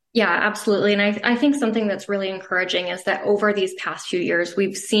Yeah, absolutely. And I think something that's really encouraging is that over these past few years,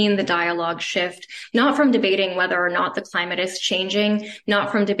 we've seen the dialogue shift, not from debating whether or not the climate is changing,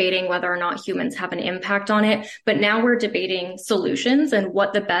 not from debating whether or not humans have an impact on it, but now we're debating solutions and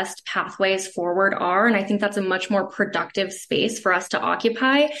what the best pathways forward are. And I think that's a much more productive space for us to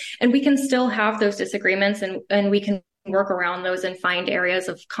occupy. And we can still have those disagreements and we can work around those and find areas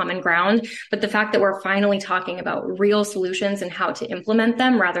of common ground. But the fact that we're finally talking about real solutions and how to implement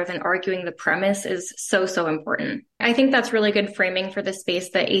them rather than arguing the premise is so, so important. I think that's really good framing for the space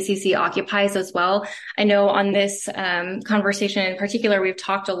that ACC occupies as well. I know on this conversation in particular, we've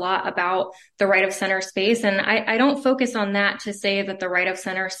talked a lot about the right of center space. And I don't focus on that to say that the right of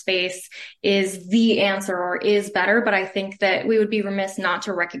center space is the answer or is better, but I think that we would be remiss not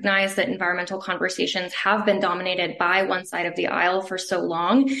to recognize that environmental conversations have been dominated by one side of the aisle for so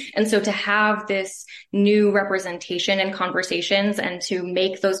long. And so to have this new representation in conversations and to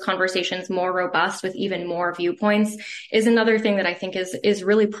make those conversations more robust with even more viewpoints is another thing that I think is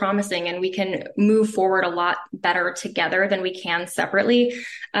really promising, and we can move forward a lot better together than we can separately.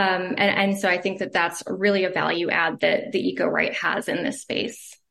 And so I think that that's really a value add that the eco right has in this space.